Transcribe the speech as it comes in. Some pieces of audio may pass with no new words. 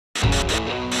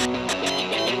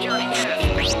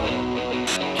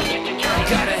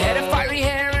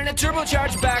a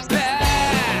turbocharged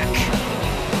backpack.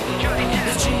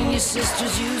 The genius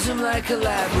sisters use him like a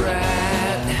lab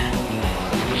rat.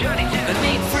 A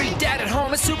neat-free dad at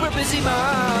home, a super busy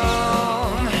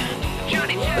mom.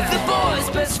 The boy's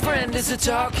best friend is a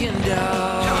talking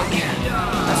dog.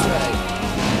 That's right.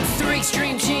 3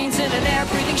 extreme teens and an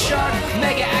air-breathing shark.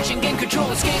 Mega action game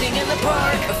controller skating in the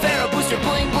park. A Pharaoh booster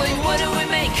bling bling. What do we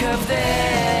make of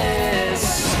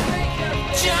this?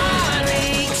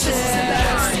 Johnny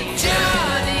Test.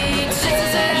 Johnny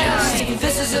Test.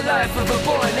 This is the life of a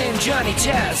boy named Johnny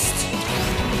Test.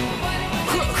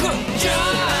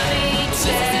 Johnny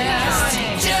Test.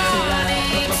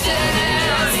 Johnny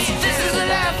Test. This is the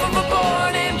life of a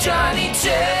boy named Johnny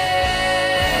Test.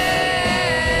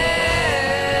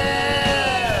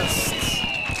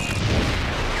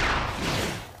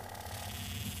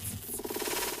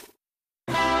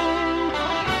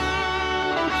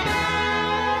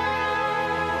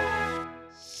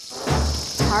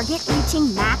 Target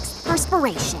reaching max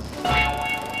perspiration.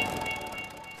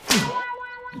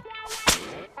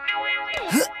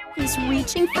 He's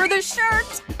reaching for the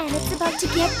shirt, and it's about to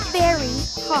get very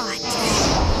hot.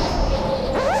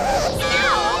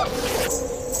 Snow!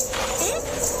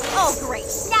 Oh, great.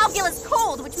 Now Gil is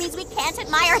cold, which means we can't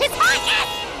admire his hotness!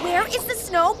 Where is the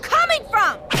snow coming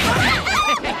from?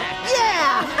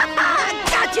 Yeah!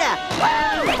 Gotcha!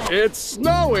 It's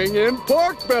snowing in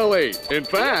Pork Belly. In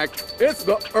fact, it's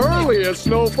the earliest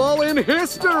snowfall in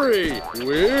history.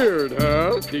 Weird,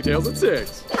 huh? Details at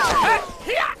 6.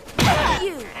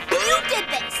 You did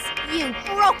this! You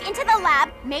broke into the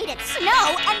lab, made it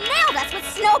snow, and nailed us with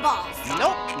snowballs!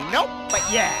 Nope. But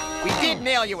yeah, we did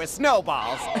nail you with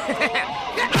snowballs.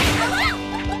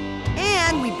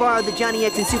 And we borrowed the Johnny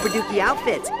X and Super Dukey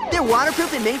outfits. They're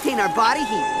waterproof and maintain our body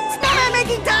heat. Snowman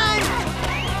making time!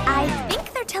 I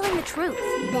think they're telling the truth.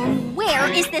 Then where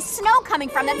is this snow coming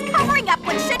from that's covering up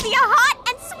what should be a hot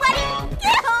and sweaty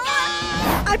Gil?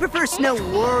 I prefer snow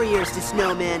warriors to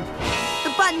snowmen.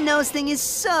 The button nose thing is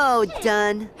so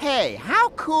done. Hey, how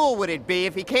cool would it be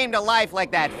if he came to life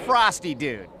like that Frosty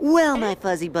dude? Well, my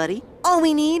fuzzy buddy, all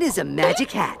we need is a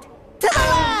magic hat. To the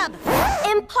lab!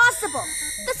 Impossible!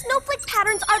 The snowflake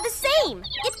patterns are the same.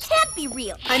 It can't be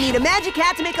real. I need a magic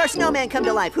hat to make our snowman come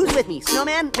to life. Who's with me?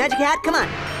 Snowman? Magic hat? Come on.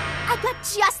 I got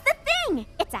just the thing.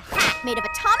 It's a hat made of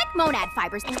atomic monad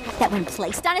fibers that when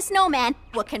placed on a snowman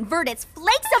will convert its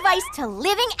flakes of ice to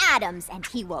living atoms and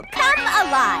he will come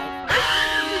alive.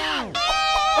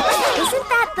 Isn't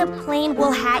that the plain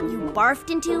wool hat you barfed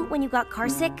into when you got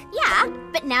carsick? Yeah,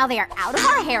 but now they are out of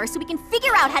our hair so we can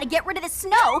figure out how to get rid of the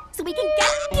snow so we can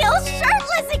get Gil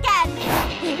shirtless again.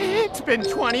 It's been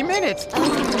 20 minutes.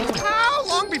 How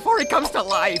long before he comes to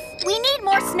life? We need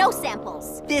more snow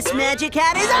samples. This magic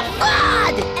hat is a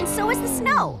fraud! And so is the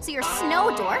snow, so your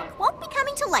snow dork won't be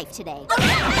coming to life today.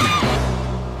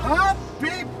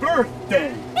 Happy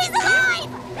birthday! He's alive!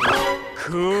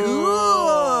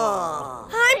 Cool.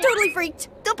 I'm totally freaked.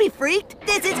 Don't be freaked.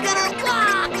 This is gonna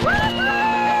rock!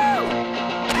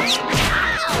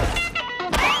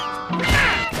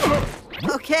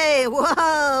 Okay,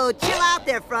 whoa. Chill out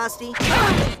there, Frosty.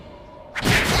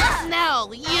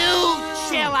 No, you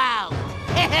chill out.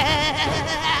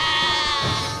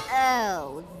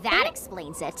 Oh, that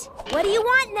explains it. What do you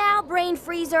want now, brain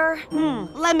freezer?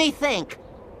 Let me think.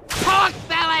 Pork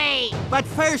belly! But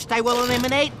first I will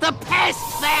eliminate the pest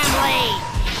family!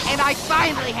 And I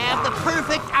finally have the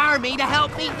perfect army to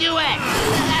help me do it!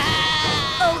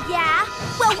 Oh, yeah?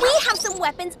 Well, we have some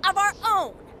weapons of our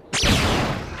own.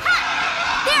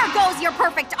 Ha! There goes your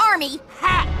perfect army.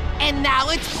 Ha! And now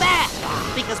it's back!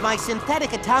 Because my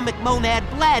synthetic atomic monad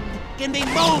blend can be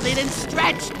molded and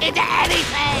stretched into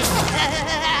anything!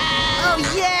 Oh,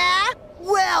 yeah?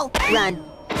 Well, run.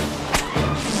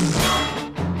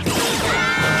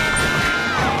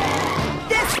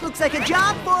 This looks like a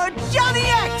job for Johnny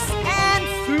X and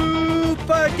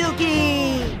Super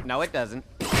Dukey. No, it doesn't.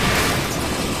 Run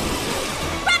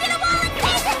to the wall and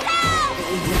save the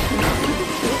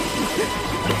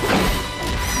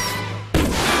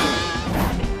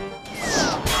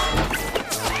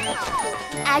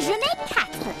Ajounet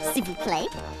 4, s'il vous plaît.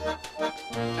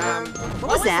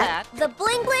 What was that? The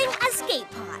Bling Bling Escape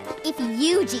Pod. If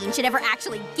Eugene should ever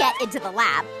actually get into the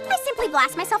lab, I simply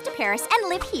blast myself to Paris and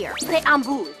live here.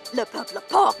 Préambule, le peuple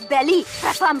pork belly,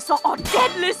 les femmes sont en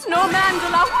deadly snowman de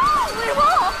la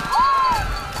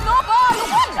Snowball,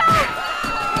 watch out!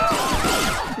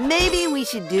 Maybe we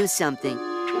should do something.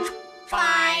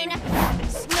 Fine.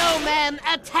 Snowman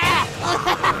attack!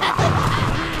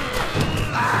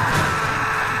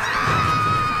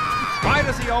 Why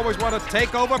does he always want to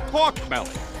take over Pork Belly?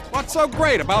 What's so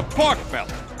great about Pork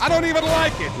Belly? I don't even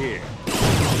like it here.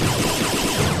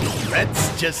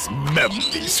 Let's just melt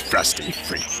these frosty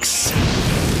freaks.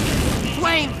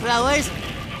 Flamethrowers?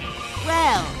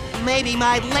 Well, maybe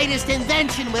my latest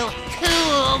invention will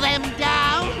cool them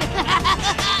down.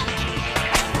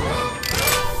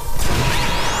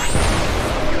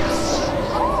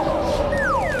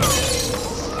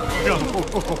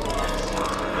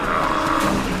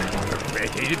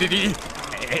 Ready?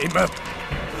 Aim up.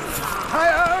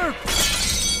 Fire!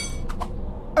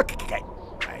 Okay.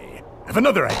 I have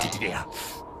another idea.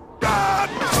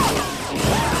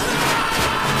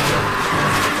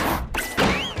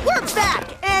 We're back,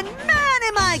 and man,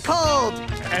 am I cold!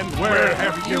 And where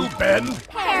have you been?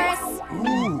 Paris.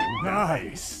 Ooh,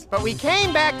 nice. But we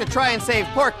came back to try and save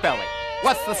Pork Belly.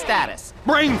 What's the status?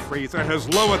 Brain Freezer has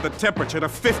lowered the temperature to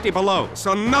 50 below,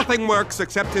 so nothing works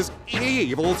except his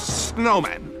evil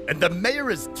snowmen. And the mayor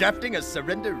is drafting a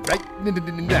surrender right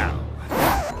now.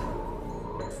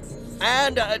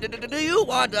 And do you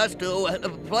want us to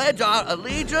pledge our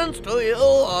allegiance to you,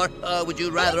 or would you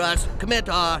rather us commit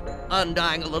our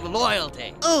undying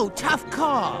loyalty? Ooh, tough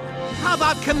call. How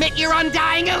about commit your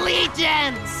undying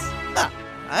allegiance?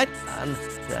 Right,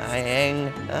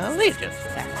 undying allegiance.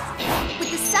 With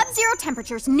the sub-zero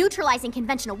temperatures neutralizing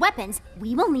conventional weapons,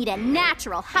 we will need a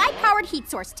natural, high-powered heat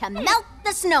source to melt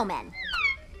the snowmen.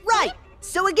 Right,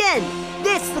 so again,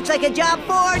 this looks like a job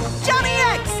for Johnny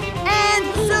X and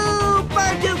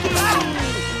Super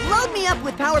Dukey! Load me up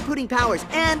with power-pooting powers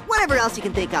and whatever else you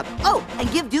can think of. Oh, and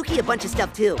give Dukey a bunch of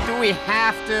stuff too. Do we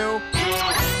have to?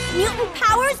 Mutant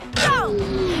powers, go!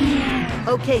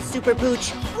 Okay, Super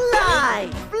Pooch, fly!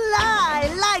 Fly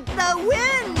like the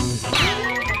wind!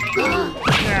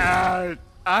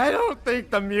 I don't think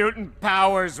the mutant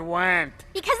powers went.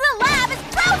 Because the lab is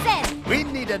frozen! We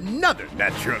need another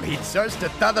natural heat source to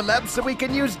thaw the lab so we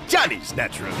can use Johnny's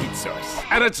natural heat source.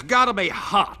 And it's gotta be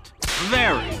hot.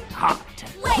 Very hot.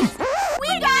 Wait,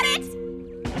 we got it!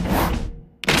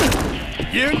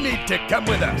 You need to come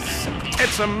with us.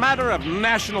 It's a matter of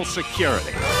national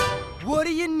security. What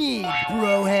do you need,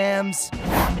 brohams?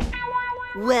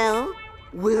 Well,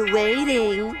 we're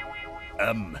waiting.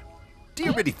 Do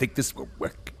you really think this will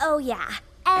work? Oh, yeah.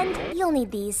 And you'll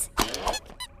need these.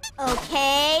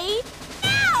 Okay.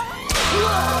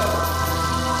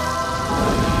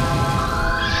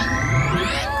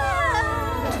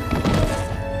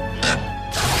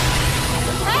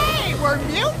 Hey, we're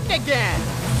mutant again!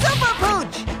 Super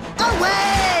Pooch,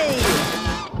 away!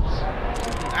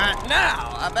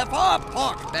 Now, before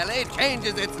Pork Belly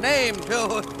changes its name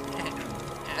to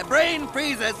Brain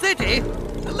Freezer City,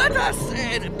 let us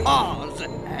pause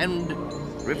and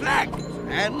reflect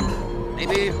and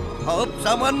maybe hope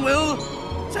someone will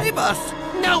save us.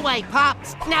 No way,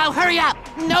 Pops. Now hurry up.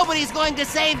 Nobody's going to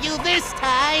save you this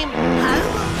time.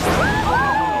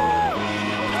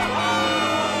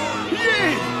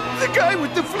 Yay! The guy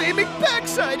with the flaming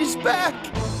backside is back!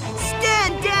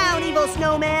 Stand down, evil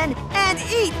snowman, and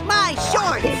eat my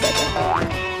shorts!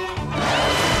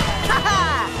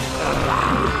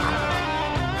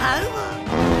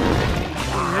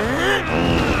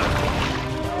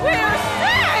 We're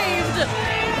saved!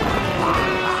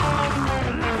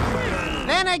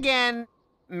 Then again,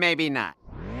 maybe not.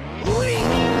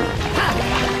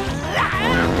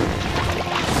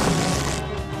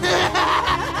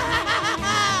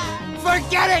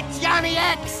 Forget it, Johnny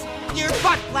X! Your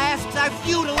butt blasts are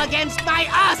futile against my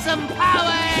awesome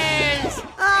powers!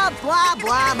 Oh, blah,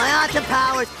 blah, my awesome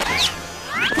powers.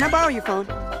 Can I borrow your phone?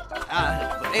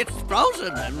 It's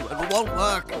frozen and it won't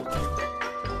work.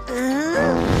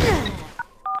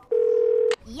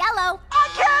 Yellow. I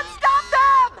can't stop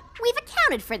them! We've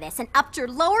accounted for this and upped your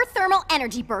lower thermal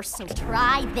energy burst, so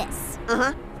try this.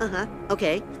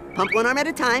 Okay, pump one arm at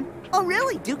a time. Oh,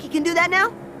 really? Dukey can do that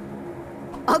now?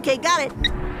 Okay, got it.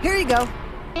 Here you go.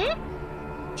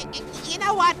 You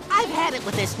know what? I've had it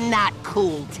with this not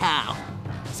cool town.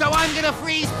 So I'm gonna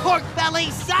freeze Pork Belly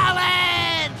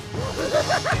solid!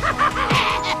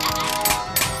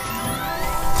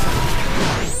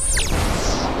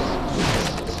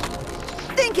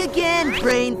 Think again,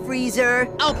 Brain Freezer.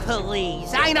 Oh,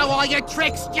 please. I know all your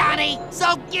tricks, Johnny,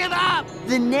 so give up!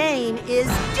 The name is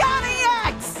Johnny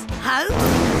X! Huh?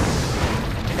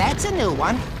 That's a new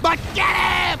one. But get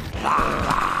him!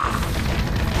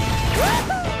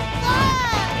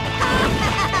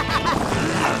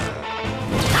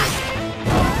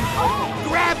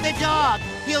 Grab the dog.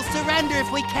 He'll surrender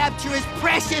if we capture his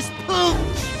precious pooch.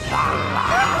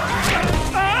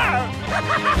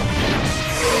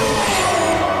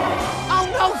 Oh,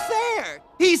 no fair!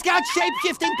 He's got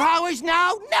shape-shifting powers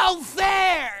now? No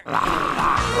fair!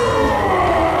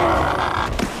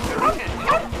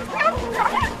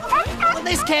 Well,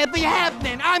 this can't be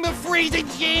happening. I'm a freezing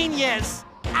genius.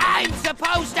 I'm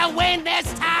supposed to win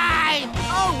this time.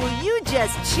 Oh, will you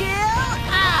just chill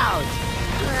out?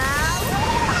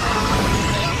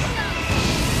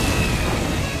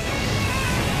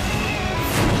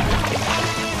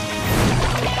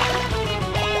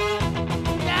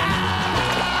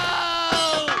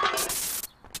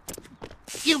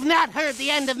 You've not heard the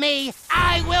end of me.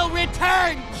 I will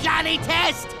return, Johnny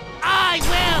Test. I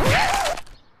will.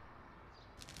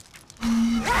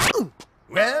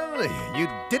 Well, you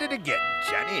did it again,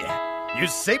 Johnny. You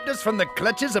saved us from the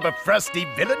clutches of a frosty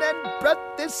villain and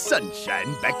brought this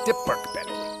sunshine back to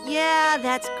Porkbelly. Yeah,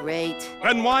 that's great.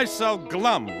 Then why so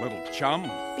glum, little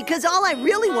chum? Because all I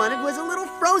really wanted was a little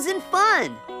frozen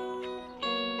fun.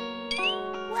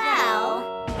 Well...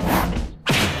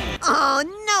 Oh,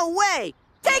 no way!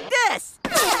 Take this!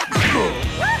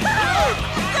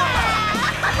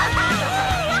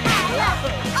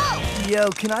 Yo,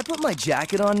 can I put my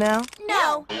jacket on now?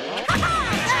 No.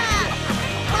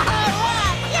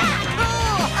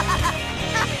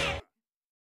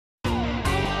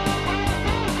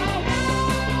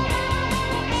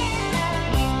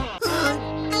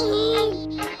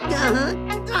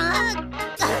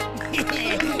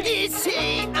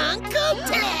 Say, Uncle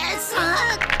Tess.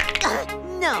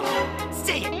 No.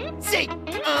 Say it. Say,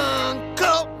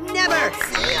 Uncle. Never.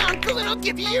 Say, Uncle, and I'll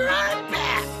give you your arm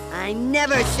back. I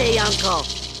never say uncle.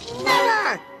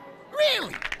 Never.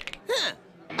 Really? Huh.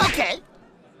 Okay.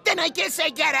 Then I guess I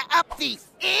gotta up the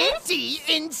ante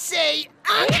and say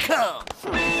Uncle.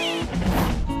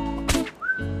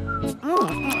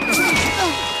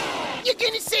 You're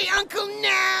gonna say Uncle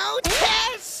now,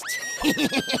 Test?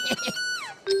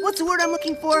 What's the word I'm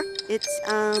looking for? It's,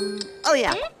 oh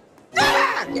yeah.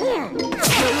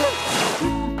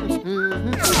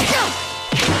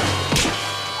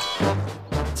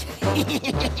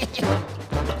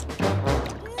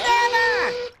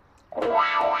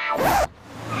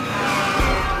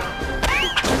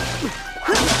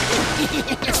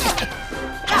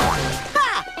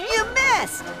 Ha! You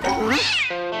missed!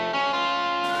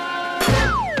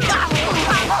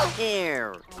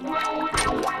 Here.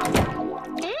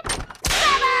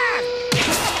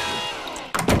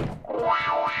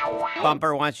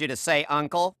 Bumper wants you to say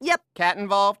uncle. Yep. Cat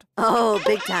involved? Oh,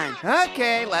 big time.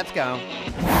 Okay, let's go.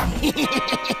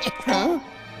 Huh?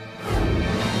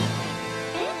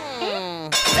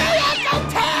 Say Uncle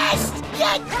Test!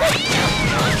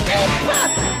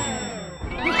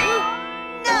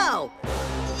 No!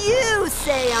 You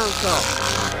say uncle.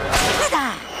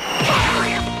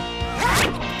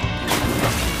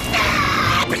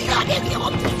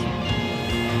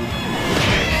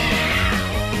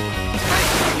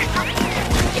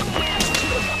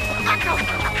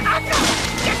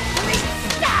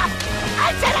 I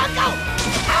said Uncle!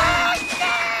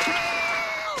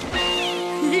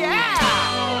 Yeah!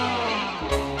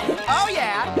 Oh,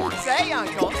 yeah. Say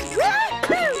uncle.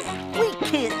 We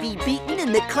can't be beaten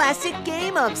in the classic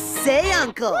game of Say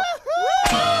Uncle.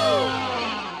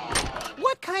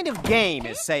 What kind of game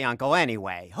is Say Uncle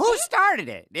anyway? Who started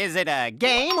it? Is it a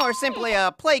game or simply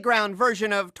a playground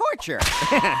version of torture?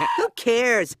 Who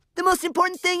cares? The most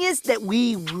important thing is that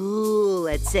we rule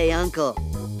at Say Uncle.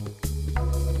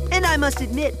 And I must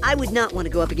admit, I would not want to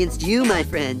go up against you, my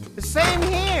friend. Same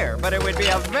here, but it would be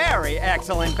a very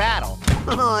excellent battle.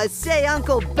 Oh, a Say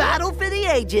Uncle battle for the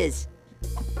ages.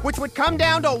 Which would come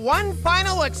down to one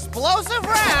final explosive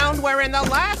round where in the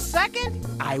last second,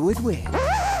 I would win.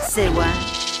 Say what?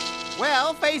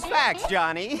 Well, face facts,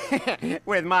 Johnny.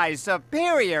 With my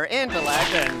superior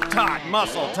intellect and taut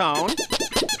muscle tone,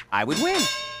 I would win.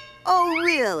 Oh,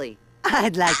 really?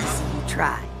 I'd like to see you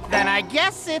try. Then I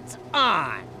guess it's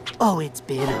on. Oh, it's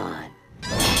been on.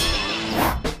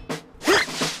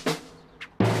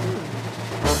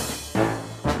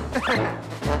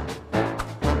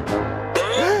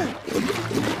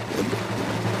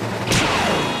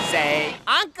 Say,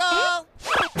 Uncle!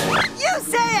 You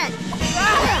say it!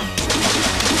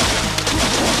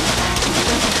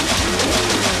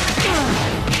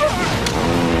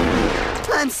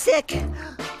 I'm sick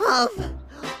of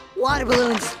water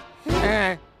balloons.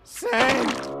 Same.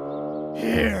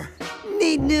 Here.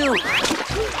 Need new.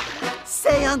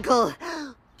 Say Uncle.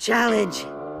 Challenge.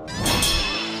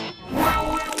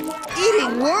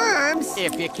 Eating worms?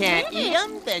 If you can't eat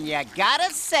them, then you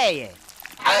gotta say it.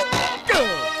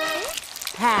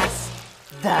 Pass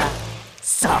the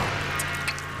salt.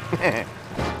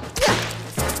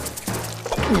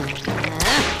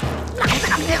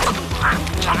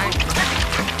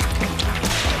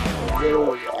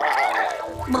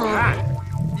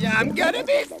 I'm gonna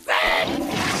be sick!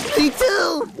 Me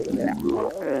too!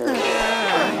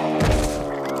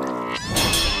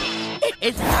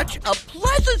 It's such a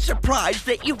pleasant surprise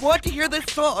that you want to hear this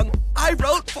song I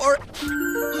wrote for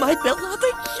my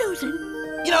beloved Susan.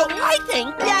 You know, I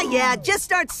think... Yeah, just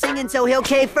start singing so he'll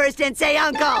cave first and say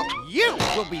Uncle. You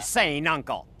will be saying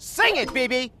Uncle. Sing it,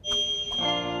 BB.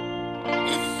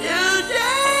 Susan,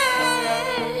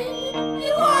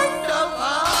 you are so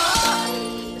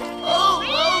fine. Oh,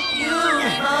 won't you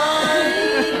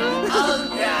mind?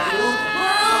 Uncle.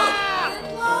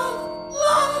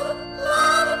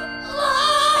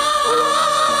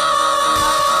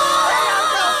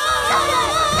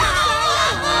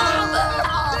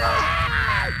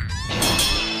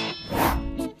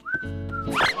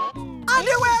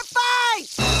 Underwear fight!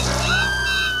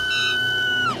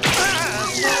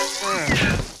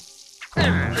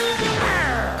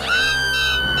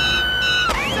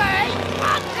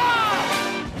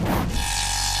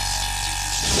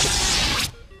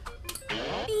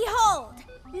 Behold,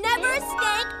 never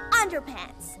stank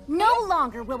underpants. No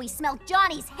longer will we smell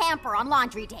Johnny's hamper on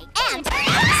laundry day. And say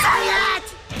it! Say it!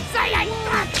 Say it!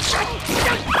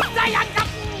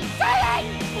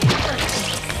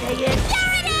 Say it!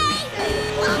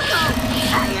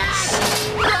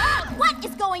 What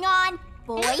is going on?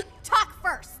 Boy, talk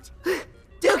first.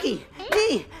 Dukey,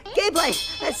 me, gameplay,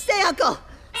 say Uncle.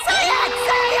 Say it!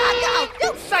 Say Uncle! You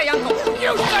say Uncle!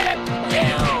 You say it!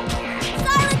 You!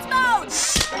 Silence mode!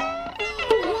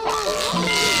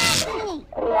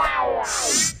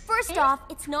 First off,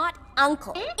 it's not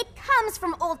uncle. It comes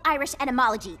from Old Irish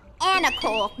etymology,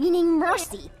 Anacole, meaning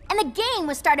mercy. And the game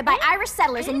was started by Irish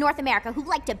settlers in North America who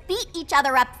like to beat each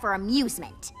other up for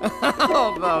amusement.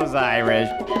 Oh, those Irish.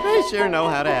 They sure know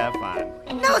how to have fun.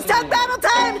 Now it's time battle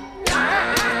time!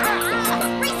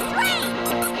 Restrain!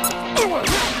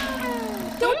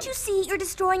 Don't you see you're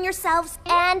destroying yourselves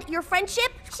and your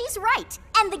friendship? She's right.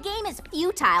 And the game is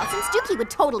futile since Dukey would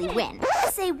totally win.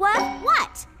 Say what?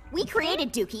 What? We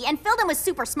created Dukey and filled him with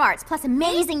super smarts plus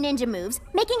amazing ninja moves,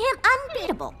 making him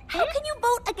unbeatable. How can you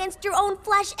vote against your own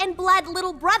flesh and blood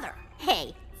little brother?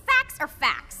 Hey, facts are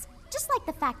facts. Just like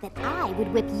the fact that I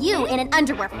would whip you in an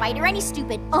underwear fight or any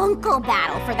stupid uncle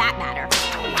battle for that matter.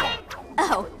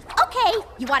 Oh, okay.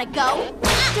 You want to go?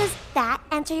 Does that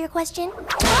answer your question?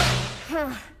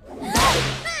 Team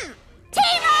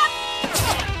up!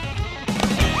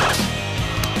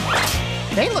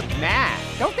 They look mad.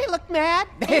 Don't they look mad?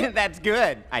 That's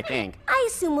good, I think. I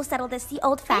assume we'll settle this the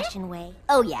old-fashioned way.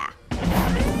 Oh, yeah.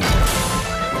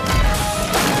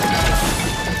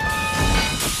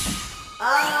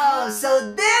 Oh,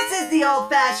 so this is the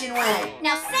old-fashioned way.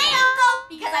 Now say Uncle,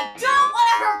 because I don't want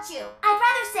to hurt you. I'd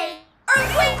rather say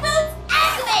Earthquake Boots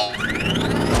activate!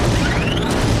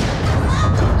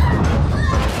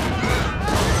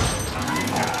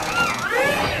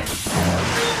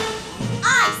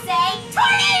 I say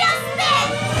Tornado Spin!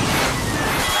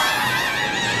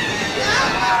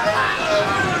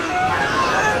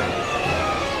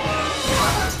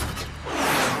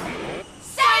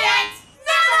 Say it!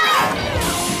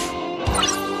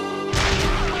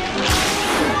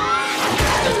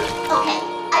 Okay,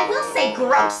 I will say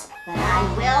gross, but I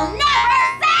will never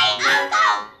say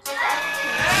Uncle!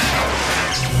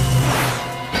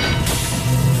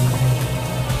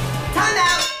 Time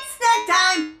out! Snack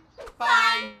time!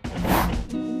 Fine.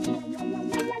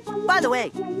 By the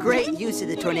way, great use of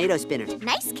the tornado spinner.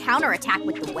 Nice counterattack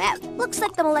with the web. Looks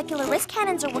like the molecular wrist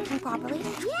cannons are working properly.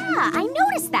 Yeah, I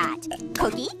noticed that.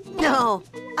 Cookie? No,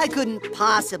 I couldn't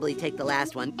possibly take the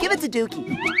last one. Give it to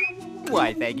Dukey.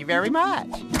 Why, thank you very much.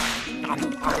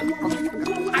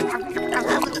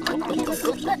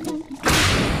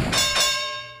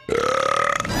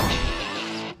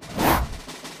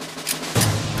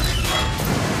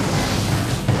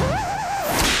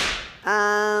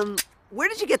 Where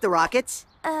did you get the rockets?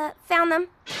 Found them.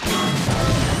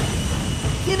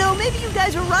 You know, maybe you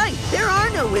guys are right. There are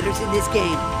no winners in this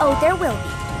game. Oh, there will be.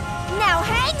 Now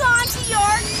hang on to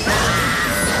your...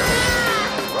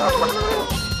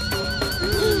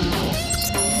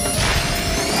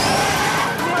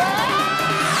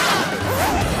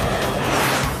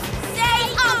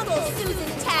 Say Uncle,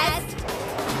 Susan Test!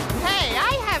 Hey,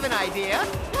 I have an idea.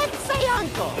 Let's say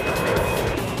Uncle.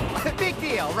 Big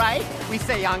deal, right? We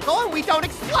say Uncle and we don't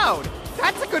explode.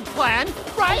 That's a good plan,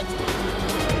 right?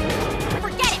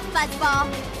 Forget it, Fuzzball.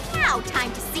 Now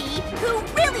time to see who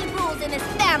really rules in this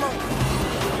family.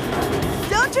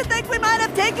 Don't you think we might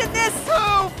have taken this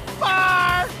too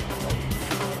far?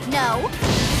 No.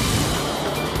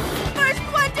 First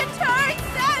one to turn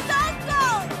says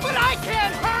Uncle! But I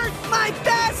can't hurt my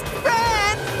best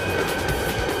friend!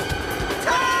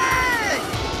 Turn!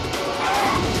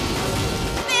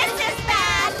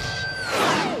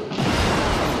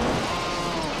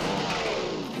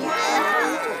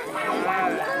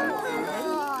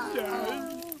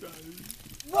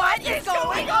 What is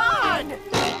going on?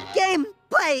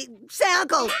 Gameplay! Say,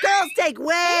 Uncle, girls take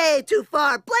way too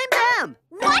far. Blame them!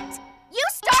 What? You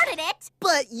started it!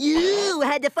 But you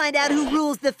had to find out who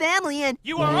rules the family and...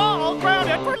 You are all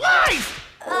grounded for life!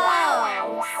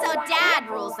 Oh, so Dad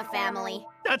rules the family.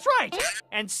 That's right.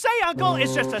 And Say Uncle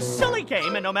is just a silly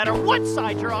game, and no matter what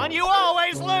side you're on, you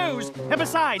always lose. And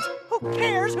besides, who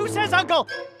cares who says Uncle?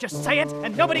 Just say it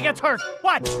and nobody gets hurt.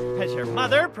 Watch, as your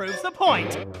mother proves the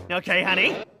point. Okay,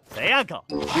 honey? Say Uncle.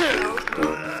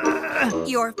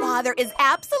 Your father is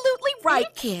absolutely right,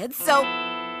 kids, so...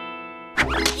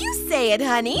 You say it,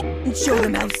 honey, and show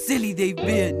them how silly they've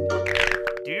been.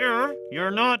 Dear,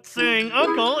 you're not saying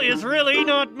Uncle is really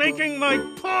not making my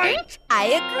point? I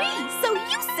agree, so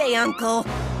you say Uncle.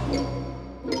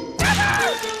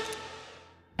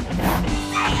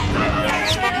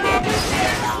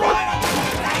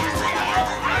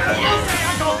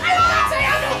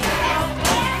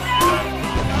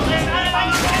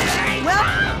 Well,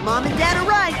 Mom and Dad are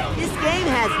right. This game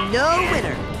has no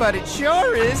winner. But it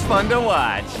sure is fun to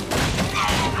watch.